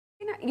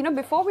You know,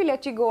 before we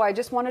let you go, I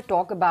just want to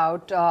talk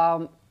about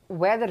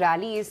where the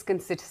rally is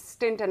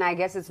consistent, and I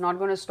guess it's not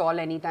going to stall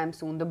anytime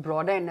soon, the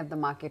broader end of the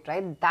market,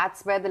 right?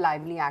 That's where the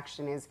lively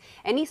action is.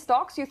 Any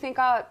stocks you think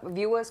our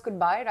viewers could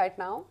buy right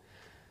now?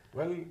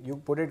 Well, you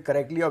put it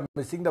correctly. You're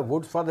missing the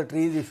woods for the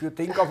trees. If you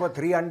think of a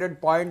 300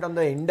 point on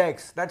the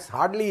index, that's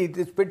hardly it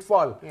is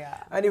pitfall.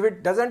 Yeah. And if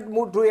it doesn't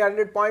move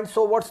 300 points,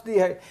 so what's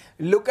the...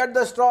 Look at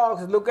the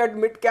stocks. Look at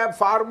mid-cap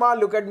pharma.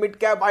 Look at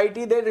mid-cap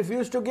IT. They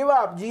refuse to give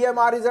up.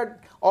 GMR is at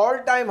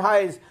all-time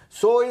highs.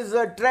 So is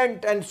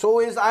Trent and so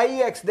is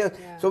IEX.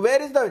 Yeah. So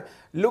where is the...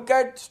 Look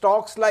at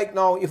stocks like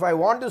now. If I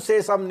want to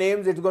say some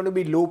names, it's going to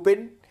be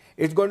Lupin.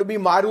 It's going to be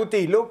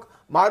Maruti. Look.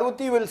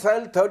 Maruti will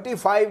sell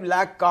 35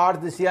 lakh cars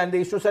this year and they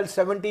used to sell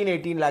 17,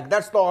 18 lakh.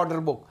 That's the order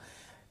book.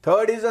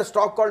 Third is a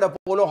stock called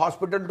Apollo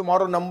Hospital.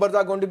 Tomorrow numbers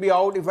are going to be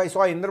out. If I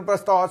saw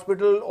Indraprastha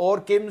Hospital or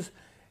KIMS,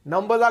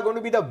 numbers are going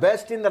to be the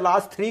best in the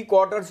last 3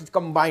 quarters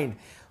combined.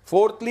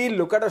 Fourthly,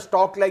 look at a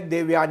stock like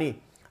Devyani.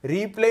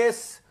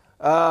 Replace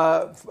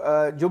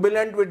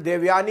Jubilant with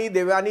Devyani.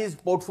 Devyani's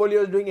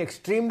portfolio is doing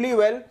extremely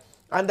well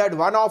and that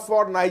one-off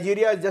for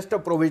Nigeria is just a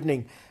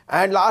provisioning.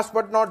 And last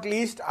but not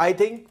least, I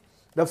think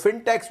the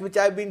fintechs which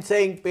I've been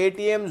saying,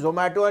 Paytm,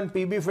 Zomato and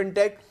PB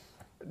Fintech,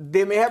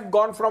 they may have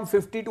gone from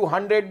 50 to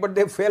 100, but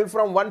they fell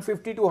from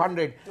 150 to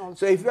 100.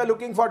 So if you are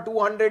looking for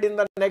 200 in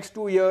the next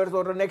 2 years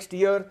or the next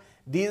year,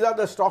 these are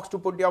the stocks to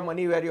put your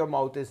money where your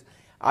mouth is.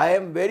 I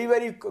am very,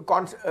 very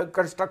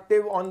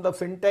constructive on the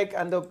fintech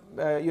and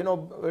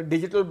the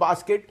digital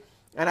basket.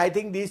 And I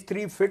think these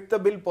 3 fit the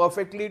bill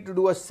perfectly to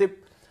do a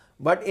SIP.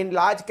 But in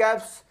large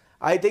caps,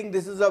 I think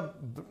this is a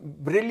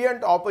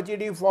brilliant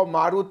opportunity for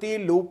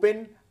Maruti,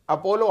 Lupin,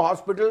 Apollo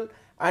Hospital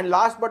and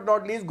last but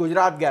not least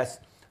Gujarat Gas.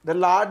 The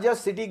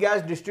largest city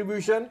gas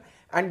distribution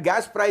and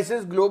gas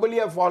prices globally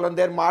have fallen.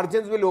 Their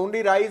margins will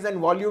only rise and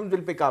volumes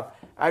will pick up.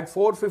 At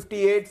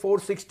 458,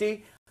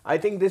 460, I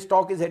think this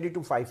stock is headed to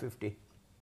 550.